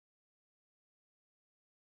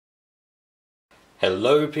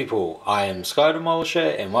Hello people, I am Sky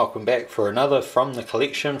Demolisher and welcome back for another From the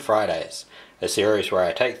Collection Fridays, a series where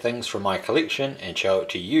I take things from my collection and show it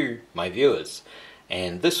to you, my viewers.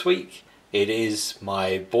 And this week it is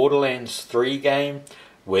my Borderlands 3 game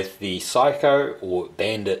with the Psycho or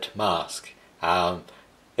Bandit Mask.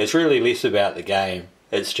 It's really less about the game,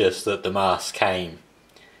 it's just that the mask came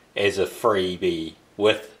as a freebie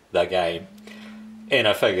with the game and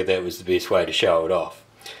I figured that was the best way to show it off.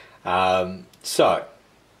 So,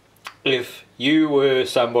 if you were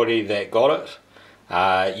somebody that got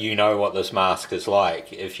it, you know what this mask is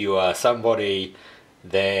like. If you are somebody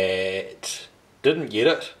that didn't get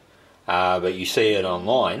it, but you see it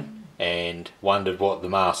online and wondered what the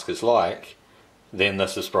mask is like, then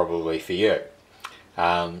this is probably for you.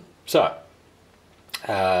 On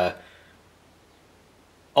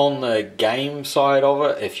the game side of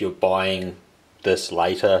it, if you're buying this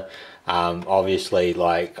later, obviously,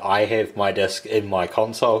 like, I have my disc in my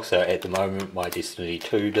console, so at the moment my Destiny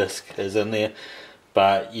 2 disc is in there,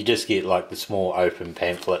 but you just get like the small open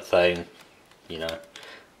pamphlet thing, you know,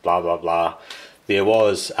 blah blah blah. There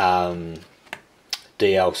was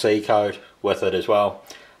DLC code with it as well.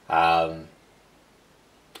 Of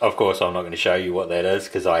course I'm not going to show you what that is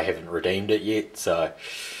because I haven't redeemed it yet, so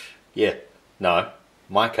yeah, no,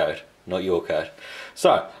 my code, not your code.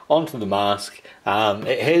 So, onto the mask.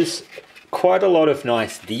 It has quite a lot of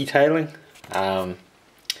nice detailing. Now,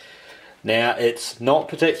 it's not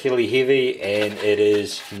particularly heavy, and it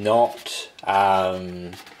is not,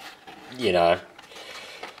 you know,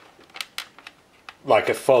 like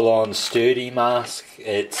a full-on sturdy mask.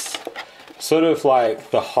 It's sort of like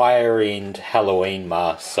the higher-end Halloween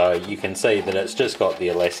mask, so you can see that it's just got the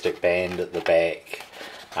elastic band at the back,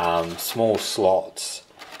 small slots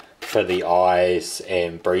for the eyes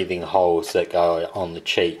and breathing holes that go on the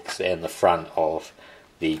cheeks and the front of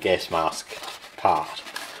the gas mask part.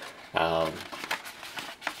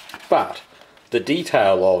 But the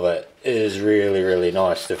detail of it is really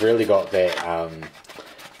nice. They've really got that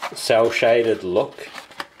cell shaded look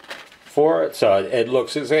for it, so it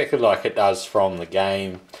looks exactly like it does from the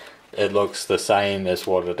game. It looks the same as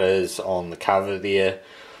what it is on the cover there,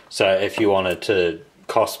 so if you wanted to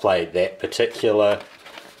cosplay that particular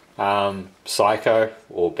Psycho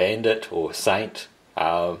or Bandit or Saint,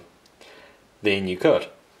 then you could.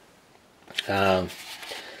 I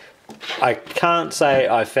can't say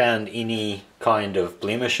I found any kind of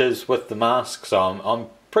blemishes with the mask, so I'm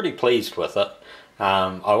pretty pleased with it.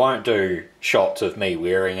 I won't do shots of me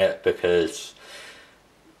wearing it because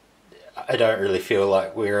I don't really feel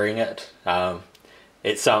like wearing it.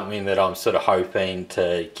 It's something that I'm sort of hoping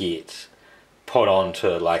to get put onto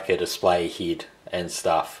like a display head and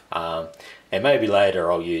stuff, and maybe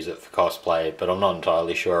later I'll use it for cosplay, but I'm not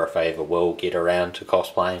entirely sure if I ever will get around to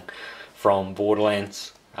cosplaying from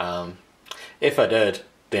Borderlands. If I did,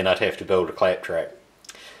 then I'd have to build a claptrap.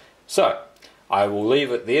 So, I will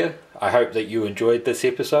leave it there. I hope that you enjoyed this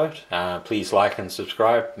episode. Please like and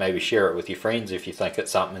subscribe, maybe share it with your friends if you think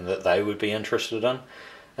it's something that they would be interested in,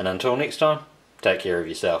 and until next time, take care of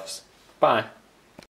yourselves. Bye.